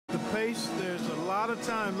pace. There's a lot of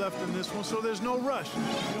time left in this one, so there's no rush.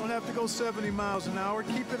 You don't have to go 70 miles an hour.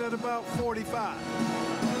 Keep it at about 45.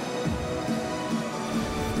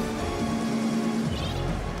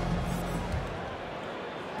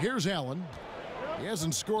 Here's Allen. He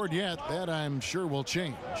hasn't scored yet. That, I'm sure, will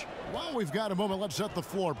change. While we've got a moment, let's set the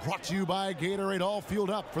floor. Brought to you by Gatorade, all fueled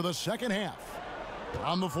up for the second half.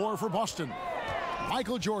 On the floor for Boston,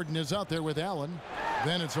 Michael Jordan is out there with Allen.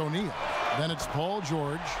 Then it's O'Neal. Then it's Paul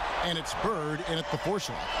George. And it's Bird in at the 4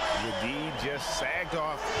 slot. The D just sagged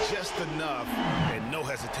off just enough, and no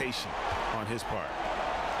hesitation on his part.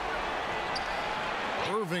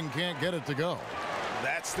 Irving can't get it to go.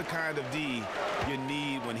 That's the kind of D you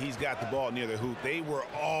need when he's got the ball near the hoop. They were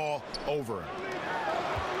all over him.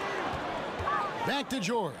 Back to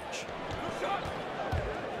George.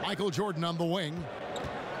 Michael Jordan on the wing.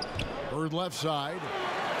 Bird left side.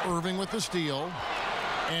 Irving with the steal.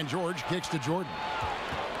 And George kicks to Jordan.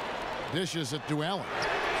 Dishes it to Allen.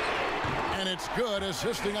 And it's good.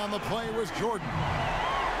 Assisting on the play was Jordan.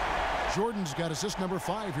 Jordan's got assist number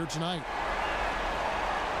 5 here tonight.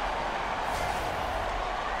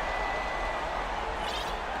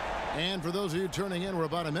 And for those of you turning in, we're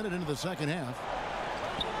about a minute into the second half.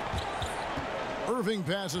 Irving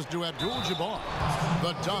passes to Abdul-Jabbar.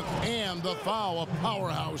 The dunk and the foul, a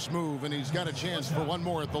powerhouse move, and he's got a chance for one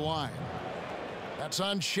more at the line. That's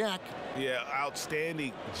on Shaq. Yeah,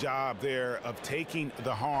 outstanding job there of taking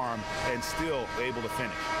the harm and still able to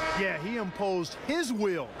finish. Yeah, he imposed his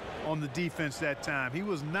will on the defense that time. He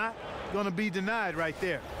was not going to be denied right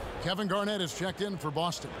there. Kevin Garnett is checked in for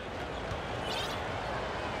Boston.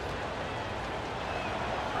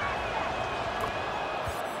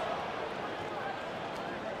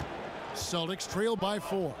 Celtics trail by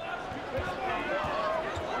 4.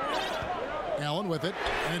 Allen with it,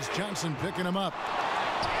 and it's Johnson picking him up.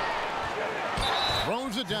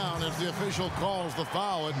 Throws it down as the official calls the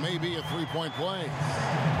foul. It may be a 3-point play.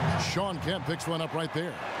 Shawn Kemp picks one up right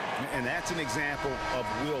there. And that's an example of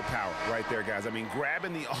willpower right there, guys. I mean,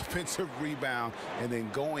 grabbing the offensive rebound and then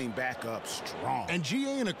going back up strong. And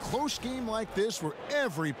GA, in a close game like this where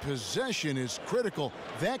every possession is critical,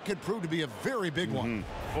 that could prove to be a very big one.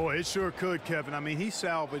 Boy, it sure could, Kevin. I mean, he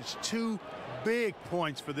salvaged 2 big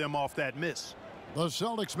points for them off that miss. The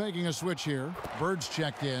Celtics making a switch here. Bird's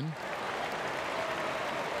checked in.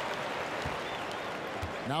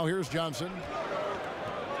 Now here's Johnson.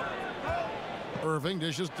 Irving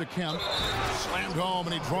dishes to Kemp. Slammed home,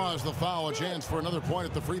 and he draws the foul. A chance for another point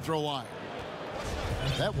at the free throw line.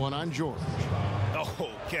 That one on George. Oh,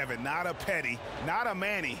 Kevin, not a petty, not a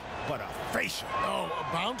Manny, but a facial. Oh,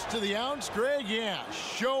 a bounce to the ounce, Greg? Yeah,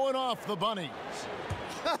 showing off the bunnies.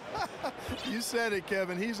 You said it,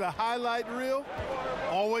 Kevin. He's a highlight reel,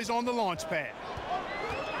 always on the launch pad.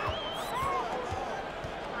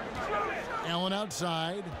 Allen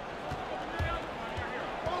outside.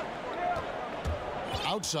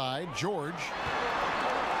 Outside, George.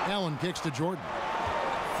 Allen kicks to Jordan.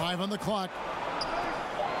 5 on the clock.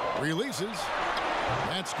 Releases.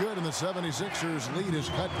 That's good, and the 76ers lead is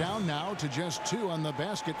cut down now to just 2 on the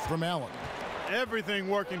basket from Allen. Everything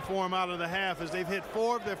working for him out of the half as they've hit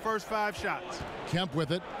 4 of their first 5 shots. Kemp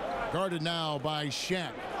with it. Guarded now by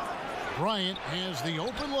Shaq. Bryant has the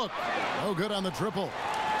open look. No good on the triple.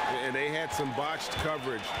 And they had some botched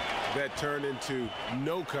coverage that turned into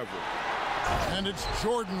no coverage. And it's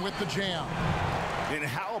Jordan with the jam. And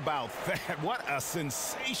how about that? What a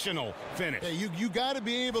sensational finish. Hey, you got to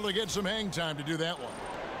be able to get some hang time to do that one.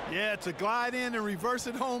 Yeah, to glide in and reverse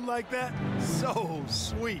it home like that, so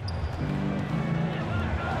sweet.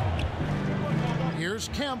 Here's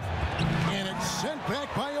Kemp, and it's sent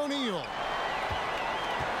back by O'Neal.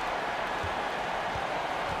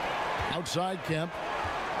 Outside Kemp.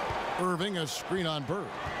 Irving, a screen on Bird.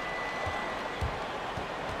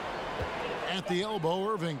 At the elbow,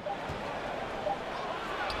 Irving.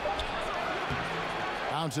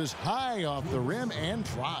 Bounces high off the rim and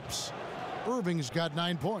drops. Irving's got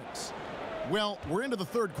 9 points. Well, we're into the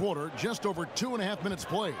third quarter, just over 2.5 minutes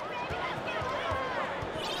played.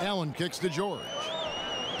 Allen kicks to George.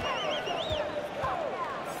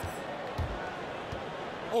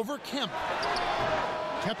 Over Kemp.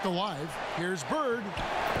 Kept alive. Here's Bird.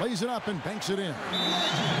 Plays it up and banks it in.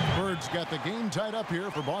 Bird's got the game tied up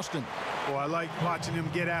here for Boston. Well, I like watching him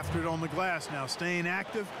get after it on the glass now, staying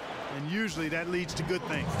active, and usually that leads to good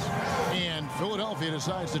things. And Philadelphia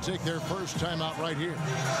decides to take their first timeout right here.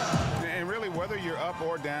 And really, whether you're up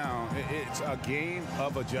or down, it's a game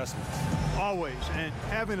of adjustments. Always, and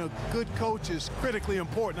having a good coach is critically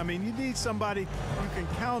important. I mean, you need somebody you can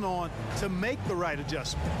count on to make the right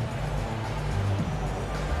adjustment.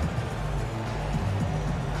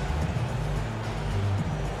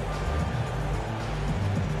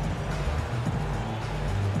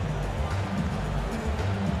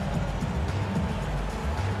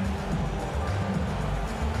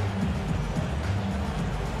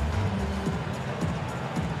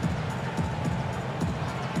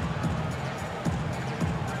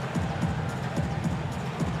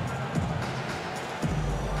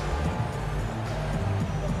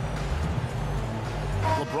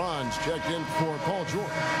 Robinson's checked in for Paul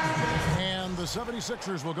George. And the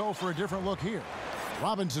 76ers will go for a different look here.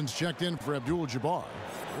 Robinson's checked in for Abdul-Jabbar.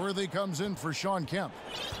 Worthy comes in for Sean Kemp.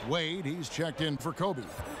 Wade, he's checked in for Kobe.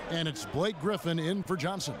 And it's Blake Griffin in for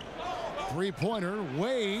Johnson. Three-pointer,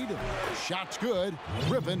 Wade. Shot's good.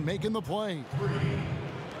 Griffin making the play.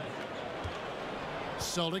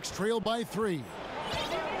 Celtics trail by 3.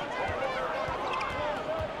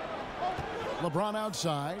 LeBron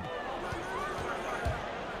outside.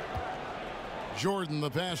 Jordan the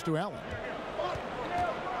pass to Allen.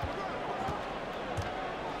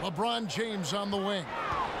 LeBron James on the wing.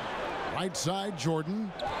 Right side,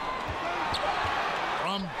 Jordan.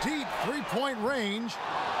 From deep three-point range,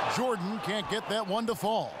 Jordan can't get that one to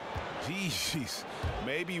fall. Jeez,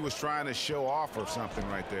 maybe he was trying to show off or something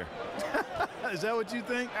right there. Is that what you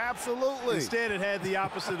think? Absolutely. Instead, it had the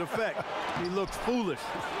opposite effect. He looked foolish.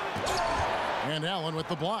 And Allen with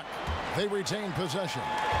the block. They retain possession.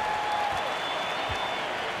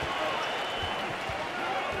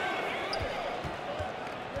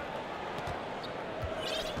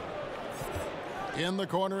 In the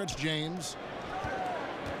corner, it's James.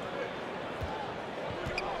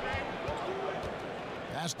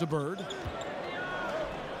 Pass to Bird.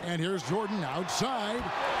 And here's Jordan outside.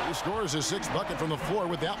 He scores his 6th bucket from the floor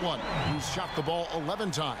with that one. He's shot the ball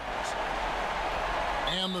 11 times.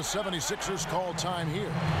 And the 76ers call time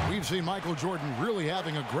here. We've seen Michael Jordan really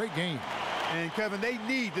having a great game. And, Kevin, they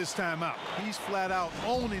need this timeout. He's flat out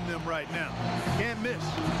owning them right now. Can't miss.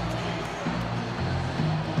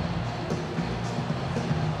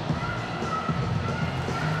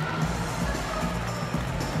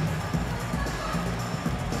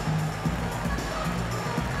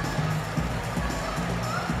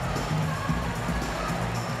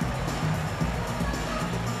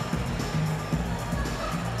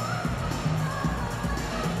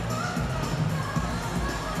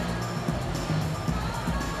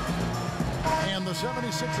 The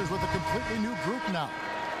 76ers with a completely new group now.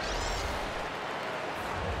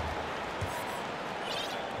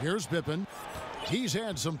 Here's Pippen. He's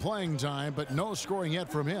had some playing time, but no scoring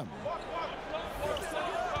yet from him.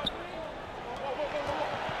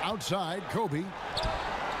 Outside, Kobe.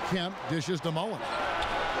 Kemp dishes to Mullen.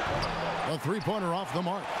 A three-pointer off the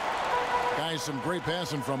mark. Guys, some great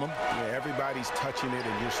passing from him. Yeah, everybody's touching it,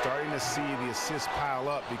 and you're starting to see the assists pile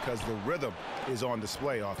up because the rhythm is on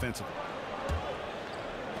display offensively.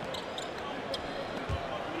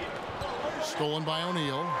 Stolen by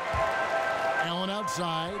O'Neal. Allen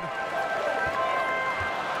outside.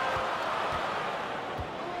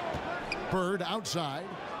 Bird outside.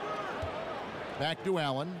 Back to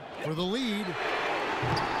Allen for the lead.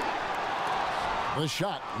 The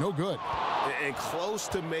shot, no good. And close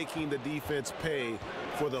to making the defense pay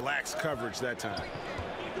for the lax coverage that time.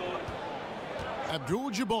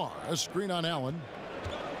 Abdul-Jabbar, a screen on Allen.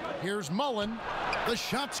 Here's Mullen. The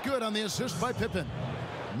shot's good on the assist by Pippen.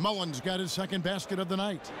 Mullen's got his 2nd basket of the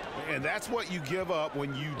night. And that's what you give up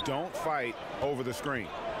when you don't fight over the screen.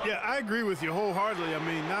 Yeah, I agree with you wholeheartedly. I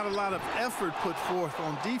mean, not a lot of effort put forth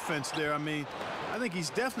on defense there. I mean, I think he's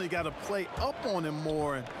definitely got to play up on him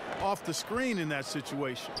more and off the screen in that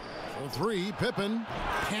situation. For 3, Pippen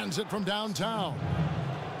hands it from downtown.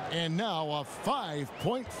 And now a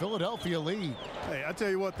 5-point Philadelphia lead. Hey, I tell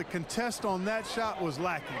you what, the contest on that shot was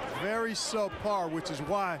lacking. Very subpar, which is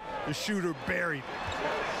why the shooter buried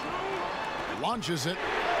it. Launches it.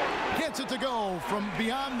 Gets it to go from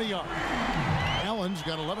beyond the arc. Allen's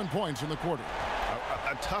got 11 points in the quarter.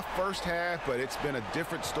 A tough first half, but it's been a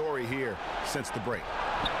different story here since the break.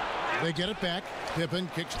 They get it back. Pippen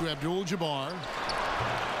kicks to Abdul-Jabbar.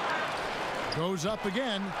 Goes up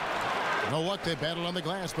again. You know what? They battled on the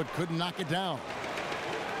glass, but couldn't knock it down.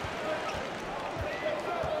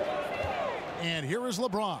 And here is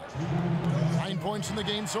LeBron. 9 points in the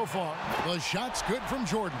game so far. The shot's good from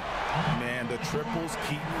Jordan. Man, the triples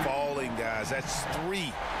keep falling, guys. That's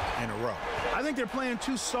 3 in a row. I think they're playing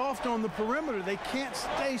too soft on the perimeter. They can't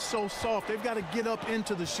stay so soft. They've got to get up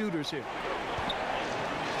into the shooters here.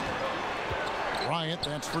 Bryant,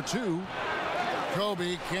 that's for 2.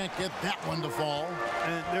 Kobe can't get that one to fall.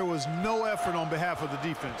 And there was no effort on behalf of the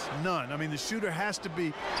defense. None. I mean, the shooter has to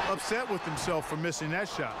be upset with himself for missing that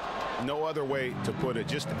shot. No other way to put it.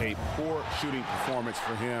 Just a poor shooting performance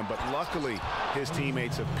for him. But luckily, his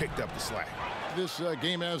teammates have picked up the slack. This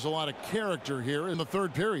game has a lot of character here in the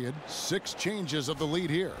 3rd period. 6 changes of the lead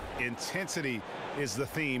here. Intensity is the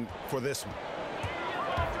theme for this one.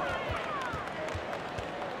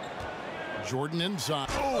 Jordan inside.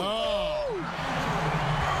 Oh!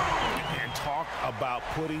 And talk about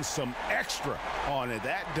putting some extra on it.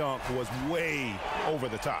 That dunk was way over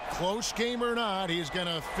the top. Close game or not, he's going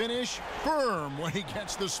to finish firm when he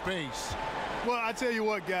gets the space. Well, I tell you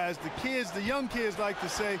what, guys, the young kids like to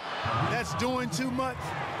say, that's doing too much.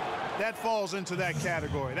 That falls into that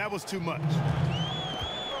category. That was too much.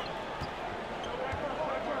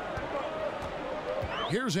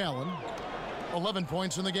 Here's Allen. 11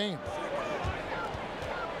 points in the game.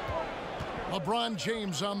 LeBron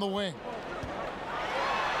James on the wing.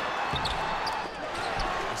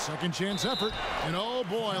 A second chance effort. And oh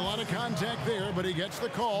boy, a lot of contact there, but he gets the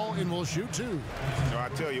call and will shoot two. No, I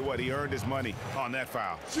tell you what, he earned his money on that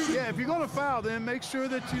foul. Yeah, if you're going to foul, then make sure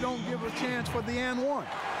that you don't give a chance for the and one.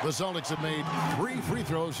 The Celtics have made 3 free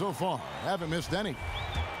throws so far. Haven't missed any.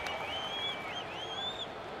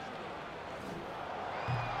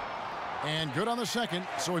 And good on the second,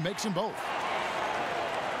 so he makes them both.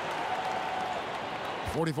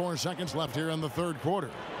 44 seconds left here in the third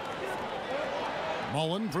quarter.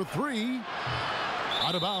 Mullen for 3.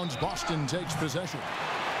 Out of bounds, Boston takes possession.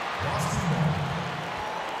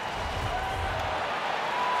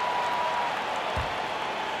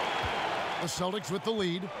 The Celtics with the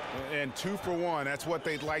lead. And 2 for 1, that's what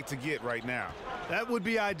they'd like to get right now. That would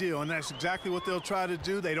be ideal, and that's exactly what they'll try to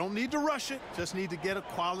do. They don't need to rush it, just need to get a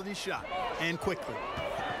quality shot, and quickly.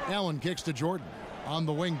 Allen kicks to Jordan. On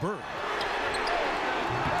the wing, Bird.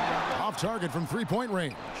 Off target from three-point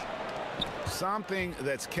range. Something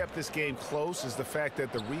that's kept this game close is the fact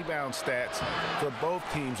that the rebound stats for both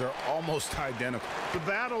teams are almost identical. The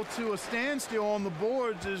battle to a standstill on the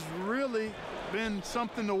boards has really been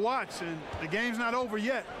something to watch, and the game's not over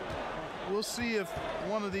yet. We'll see if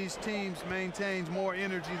one of these teams maintains more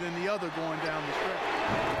energy than the other going down the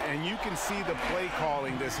stretch. And you can see the play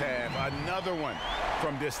calling this half. Another one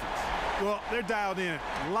from distance. Well, they're dialed in,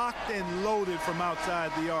 locked and loaded from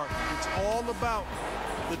outside the arc. It's all about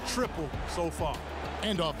the triple so far.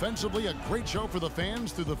 And offensively, a great show for the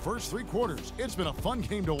fans through the first 3 quarters. It's been a fun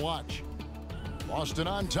game to watch. Boston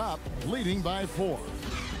on top, leading by 4.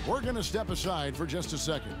 We're going to step aside for just a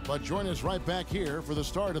second, but join us right back here for the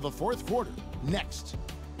start of the fourth quarter next.